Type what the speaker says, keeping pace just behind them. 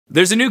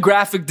There's a new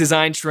graphic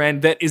design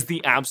trend that is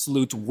the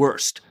absolute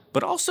worst,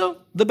 but also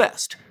the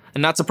best.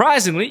 And not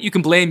surprisingly, you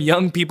can blame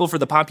young people for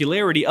the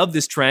popularity of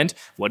this trend.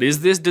 What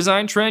is this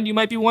design trend, you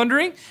might be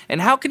wondering?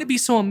 And how can it be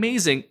so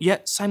amazing,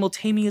 yet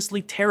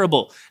simultaneously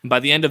terrible? And by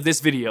the end of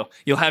this video,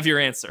 you'll have your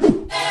answer.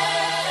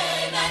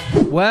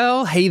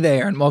 Well, hey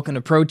there, and welcome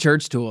to Pro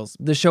Church Tools,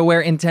 the show where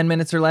in 10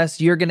 minutes or less,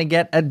 you're going to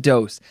get a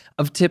dose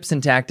of tips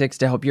and tactics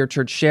to help your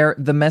church share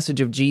the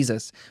message of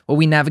Jesus, while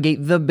we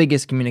navigate the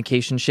biggest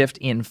communication shift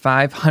in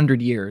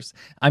 500 years.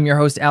 I'm your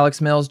host,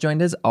 Alex Mills,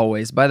 joined as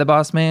always by the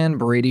boss man,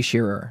 Brady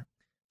Shearer.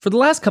 For the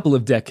last couple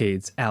of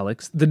decades,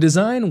 Alex, the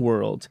design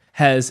world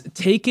has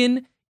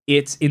taken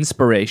its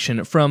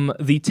inspiration from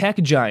the tech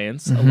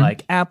giants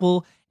like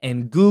Apple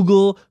and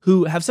Google,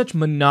 who have such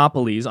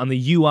monopolies on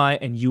the UI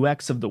and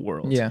UX of the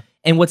world. Yeah.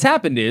 And what's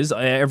happened is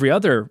every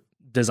other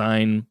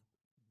design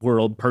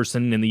world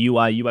person in the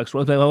UI, UX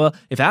world, well,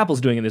 if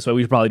Apple's doing it this way,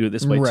 we should probably do it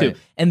this way too.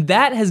 And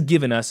that has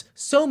given us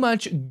so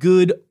much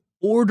good,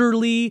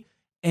 orderly,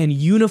 and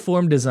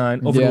uniform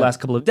design over the last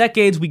couple of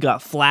decades. We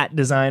got flat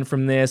design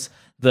from this,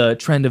 the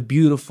trend of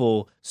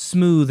beautiful,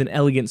 smooth, and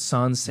elegant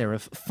sans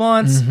serif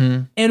fonts.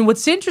 And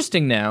what's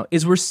interesting now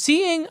is we're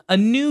seeing a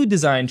new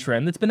design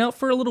trend that's been out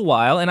for a little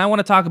while, and I want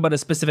to talk about a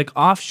specific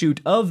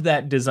offshoot of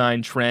that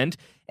design trend.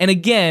 And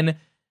again,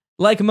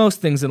 like most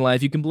things in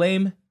life, you can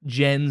blame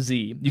Gen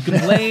Z. You can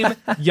blame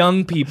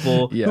young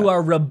people who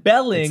are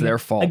rebelling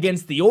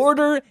against the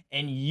order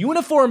and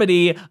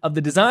uniformity of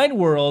the design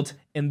world,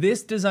 and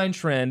this design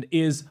trend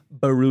is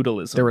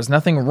brutalism. There was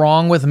nothing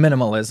wrong with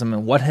minimalism,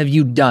 and what have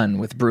you done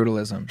with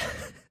brutalism?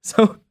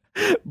 So,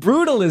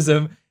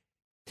 brutalism,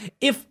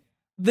 if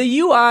the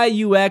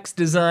UI, UX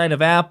design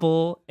of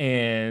Apple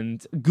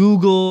and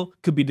Google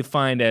could be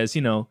defined as,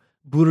 you know,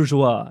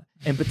 bourgeois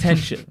and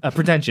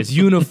pretentious,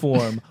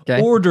 uniform,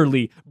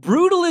 orderly.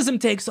 Brutalism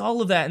takes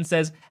all of that and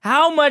says,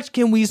 how much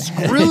can we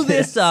screw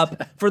this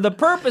up for the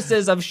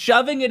purposes of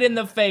shoving it in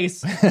the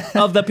face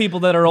of the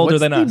people that are older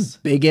than us? What's the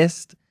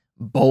biggest,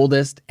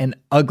 boldest, and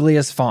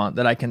ugliest font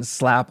that I can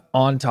slap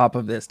on top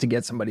of this to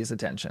get somebody's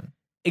attention?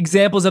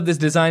 Examples of this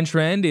design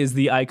trend is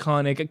the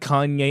iconic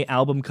Kanye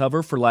album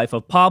cover for Life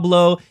of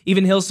Pablo.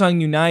 Even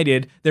Hillsong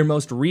United, their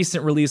most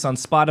recent release on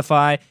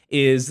Spotify,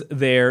 is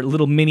their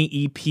little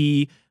mini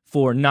EP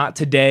for Not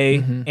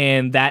Today,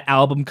 and that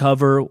album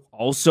cover,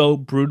 also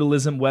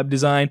brutalism, web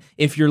design.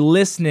 If you're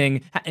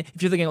listening, if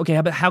you're thinking, okay,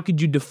 how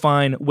could you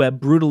define web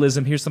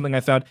brutalism? Here's something I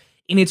found.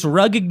 In its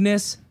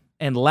ruggedness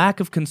and lack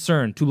of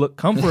concern to look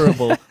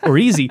comfortable or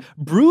easy,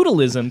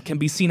 brutalism can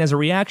be seen as a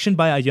reaction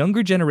by a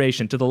younger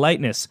generation to the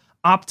lightness,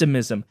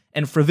 optimism,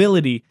 and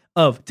frivolity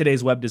of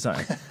today's web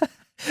design.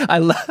 I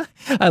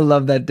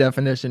love that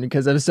definition,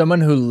 because as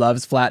someone who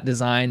loves flat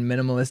design,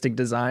 minimalistic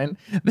design,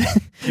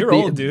 You're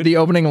old, dude. The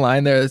opening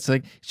line there, it's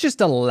like, it's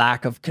just a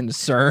lack of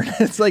concern.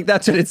 It's like,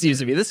 that's what it seems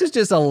to be. This is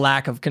just a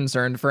lack of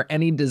concern for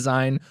any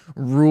design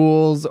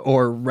rules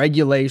or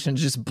regulations.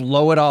 Just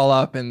blow it all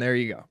up, and there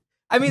you go.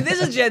 I mean,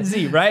 this is Gen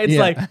Z, right? It's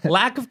like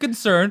lack of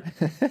concern.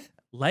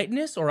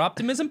 Lightness or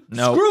optimism?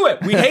 No. Screw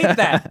it. We hate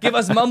that. Give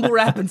us mumble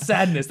rap and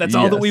sadness. That's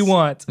all that we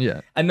want.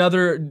 Yeah.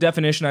 Another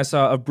definition I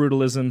saw of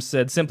brutalism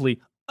said simply,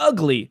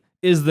 ugly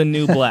is the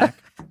new black.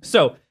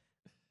 So,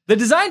 the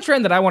design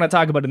trend that I want to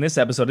talk about in this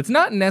episode, it's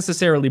not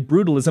necessarily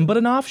brutalism, but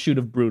an offshoot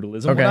of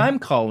brutalism. What I'm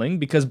calling,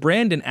 because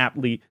Brandon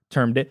aptly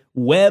termed it,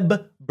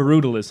 web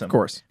brutalism. Of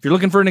course. If you're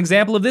looking for an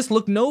example of this,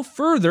 look no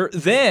further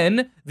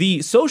than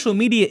the social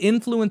media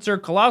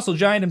influencer, colossal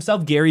giant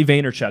himself, Gary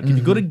Vaynerchuk. If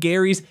you go to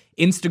Gary's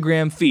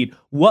Instagram feed,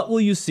 what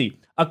will you see?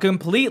 A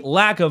complete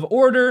lack of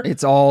order.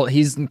 It's all,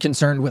 he's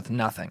concerned with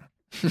nothing.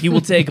 He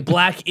will take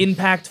black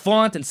impact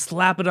font and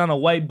slap it on a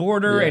white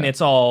border, and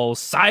it's all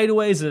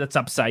sideways, and it's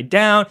upside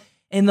down.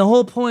 And the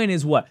whole point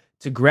is what?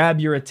 To grab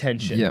your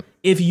attention.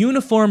 If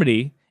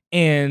uniformity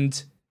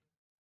and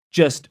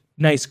just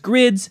nice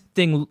grids,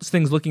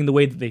 things looking the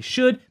way that they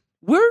should,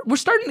 we're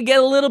starting to get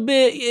a little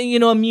bit, you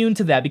know, immune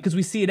to that, because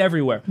we see it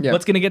everywhere.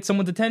 What's going to get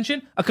someone's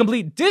attention? A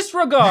complete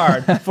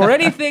disregard for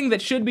anything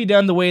that should be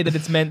done the way that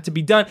it's meant to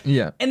be done.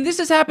 And this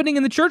is happening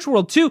in the church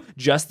world too.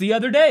 Just the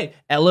other day,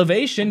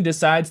 Elevation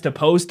decides to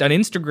post an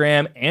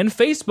Instagram and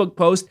Facebook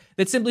post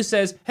that simply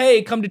says,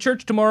 hey, come to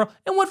church tomorrow.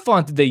 And what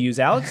font did they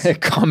use, Alex?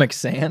 Comic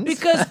Sans.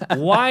 Because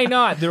why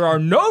not? There are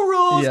no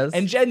rules,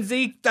 and Gen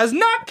Z does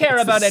not care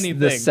about anything.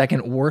 The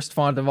second worst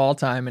font of all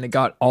time, and it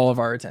got all of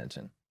our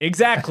attention.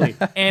 Exactly.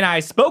 And I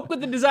spoke with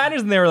the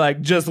designers, and they were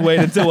like, just wait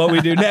until what we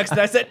do next. And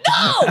I said,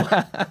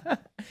 no!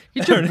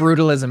 You took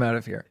brutalism out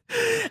of here.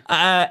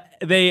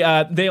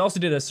 They also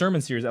did a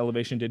sermon series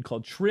Elevation did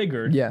called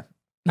Triggered.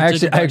 I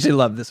actually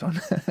love this one.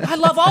 I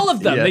love all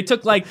of them. They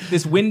took like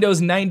this Windows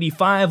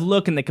 95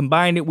 look, and they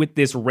combined it with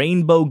this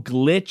rainbow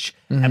glitch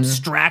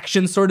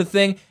abstraction sort of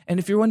thing. And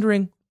if you're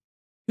wondering,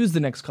 who's the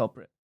next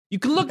culprit? You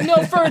can look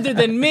no further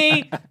than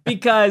me,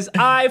 because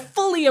I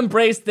fully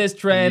embrace this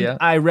trend.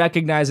 I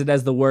recognize it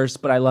as the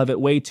worst, but I love it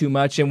way too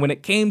much. And when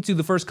it came to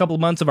the first couple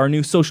of months of our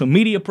new social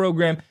media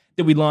program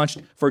that we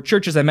launched for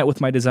churches, I met with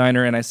my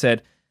designer and I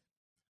said,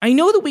 I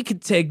know that we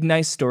could take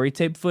nice story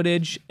tape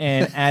footage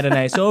and add a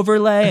nice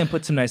overlay and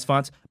put some nice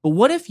fonts, but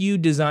what if you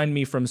designed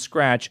me from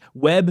scratch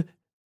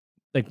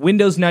like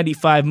Windows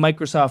 95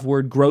 Microsoft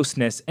Word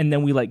grossness, and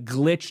then we like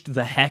glitched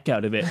the heck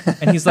out of it?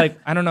 And he's like,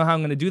 I don't know how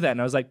I'm going to do that.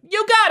 And I was like,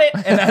 you got it.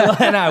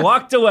 And I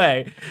walked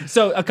away.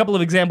 So a couple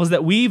of examples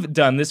that we've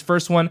done. This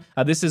first one,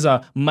 this is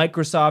a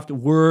Microsoft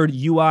Word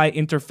UI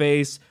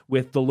interface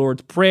with the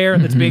Lord's Prayer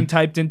that's being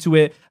typed into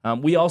it.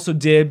 We also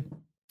did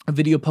a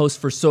video post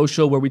for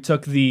social where we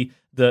took the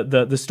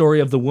story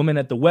of the woman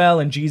at the well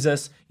and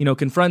Jesus,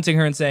 confronting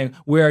her and saying,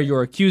 where are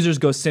your accusers?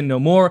 Go sin no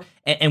more.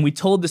 And we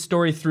told the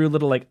story through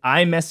little like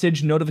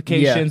iMessage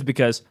notifications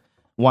because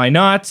why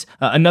not?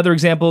 Another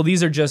example,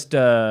 these are just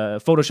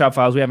Photoshop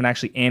files. We haven't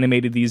actually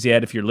animated these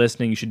yet. If you're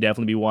listening, you should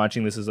definitely be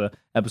watching. This is an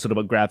episode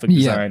about graphic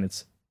design.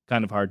 It's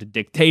kind of hard to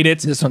dictate it.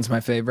 This one's my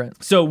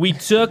favorite. So we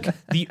took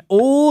the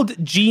old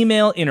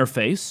Gmail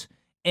interface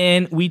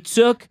and we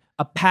took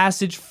a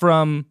passage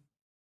from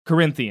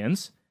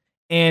Corinthians,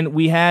 and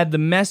we had the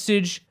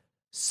message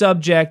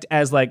subject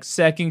as like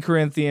 2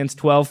 Corinthians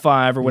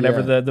 12:5 or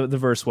whatever the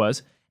verse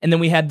was. And then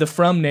we had the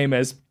from name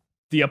as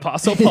the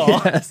Apostle Paul.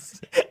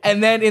 Yes.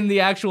 And then in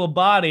the actual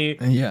body,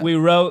 we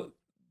wrote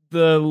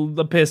the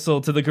epistle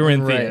to the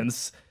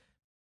Corinthians.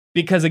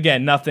 Because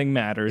again, nothing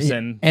matters.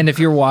 And if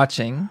you're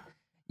watching,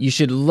 you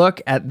should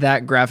look at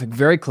that graphic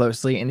very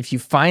closely. And if you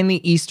find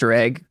the Easter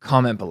egg,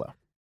 comment below.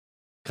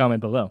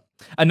 Comment below.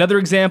 Another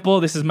example,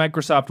 this is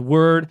Microsoft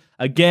Word.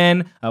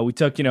 Again, we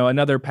took,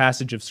 another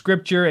passage of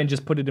scripture and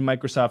just put it in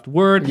Microsoft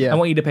Word. I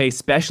want you to pay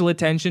special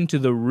attention to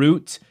the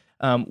root.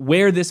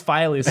 Where this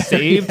file is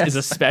saved is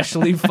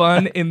especially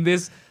fun in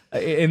this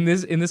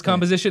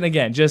composition.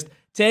 Again, just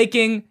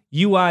taking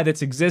UI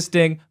that's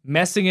existing,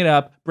 messing it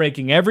up,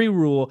 breaking every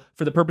rule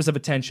for the purpose of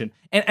attention.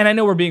 And I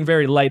know we're being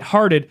very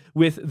lighthearted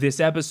with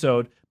this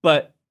episode,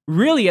 but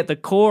really at the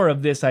core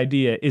of this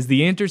idea is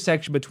the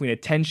intersection between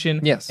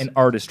attention and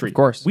artistry. Of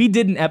course. We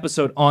did an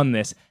episode on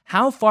this.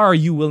 How far are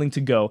you willing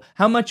to go?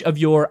 How much of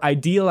your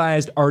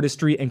idealized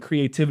artistry and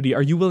creativity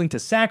are you willing to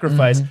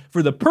sacrifice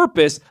for the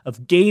purpose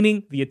of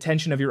gaining the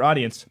attention of your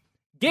audience?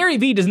 Gary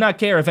Vee does not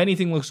care if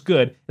anything looks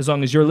good as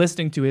long as you're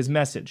listening to his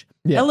message.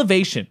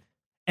 Elevation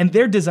and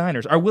their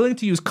designers are willing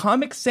to use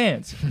Comic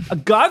Sans, a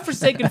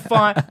godforsaken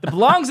font that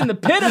belongs in the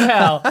pit of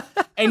hell,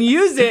 and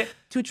use it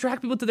to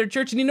attract people to their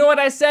church. And you know what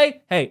I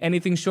say? Hey,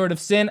 anything short of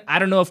sin. I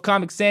don't know if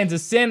Comic Sans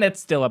is sin. That's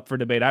still up for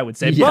debate, I would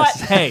say. But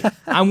hey,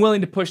 I'm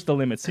willing to push the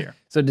limits here.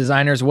 So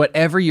designers,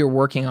 whatever you're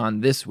working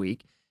on this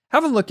week,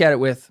 have a look at it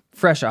with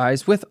fresh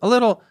eyes, with a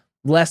little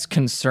less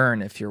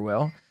concern, if you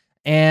will.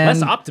 And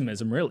less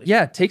optimism, really.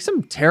 Yeah, take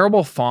some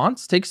terrible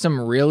fonts, take some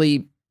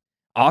really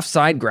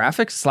offside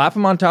graphics, slap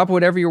them on top of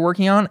whatever you're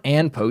working on,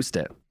 and post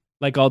it.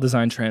 Like all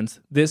design trends,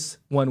 this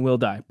one will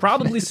die.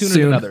 Probably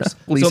sooner than others.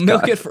 So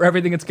milk it for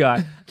everything it's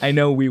got. I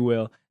know we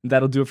will. And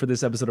that'll do it for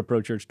this episode of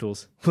Pro Church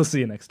Tools. We'll see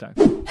you next time.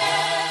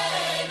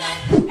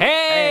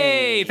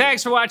 Hey,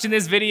 thanks for watching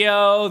this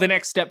video. The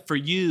next step for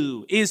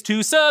you is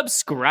to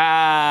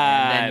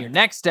subscribe. And then your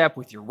next step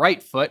with your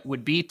right foot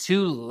would be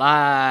to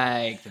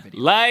like the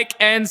video. Like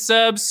and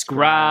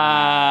subscribe.